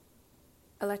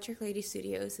Electric Lady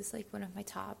Studios is like one of my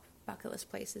top bucket list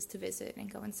places to visit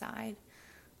and go inside.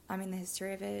 I mean, the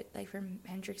history of it, like from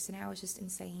Hendrix to now, is just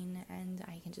insane, and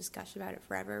I can just gush about it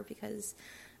forever because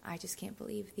I just can't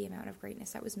believe the amount of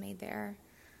greatness that was made there.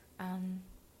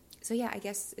 So yeah, I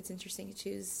guess it's interesting to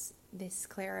choose this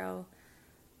Claro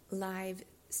live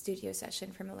studio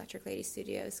session from Electric Lady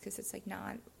Studios because it's like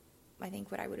not, I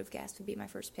think, what I would have guessed would be my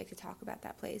first pick to talk about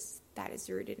that place that is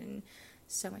rooted in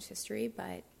so much history,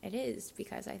 but it is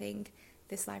because I think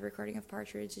this live recording of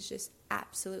Partridge is just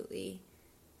absolutely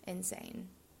insane.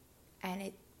 And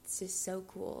it's just so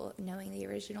cool knowing the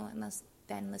original and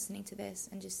then listening to this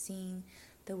and just seeing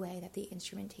the way that the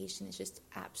instrumentation is just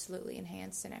absolutely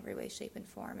enhanced in every way, shape, and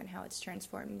form, and how it's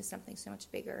transformed into something so much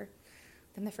bigger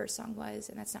than the first song was.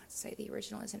 And that's not to say the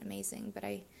original isn't amazing, but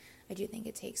I do think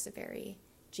it takes a very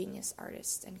genius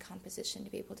artist and composition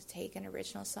to be able to take an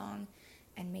original song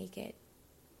and make it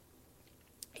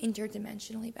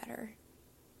interdimensionally better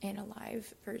in a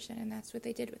live version, and that's what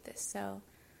they did with this. So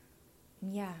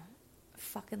yeah,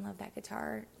 fucking love that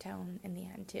guitar tone in the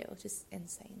end too, just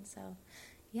insane. So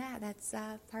yeah, that's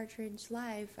Partridge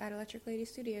live at Electric Lady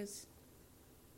Studios.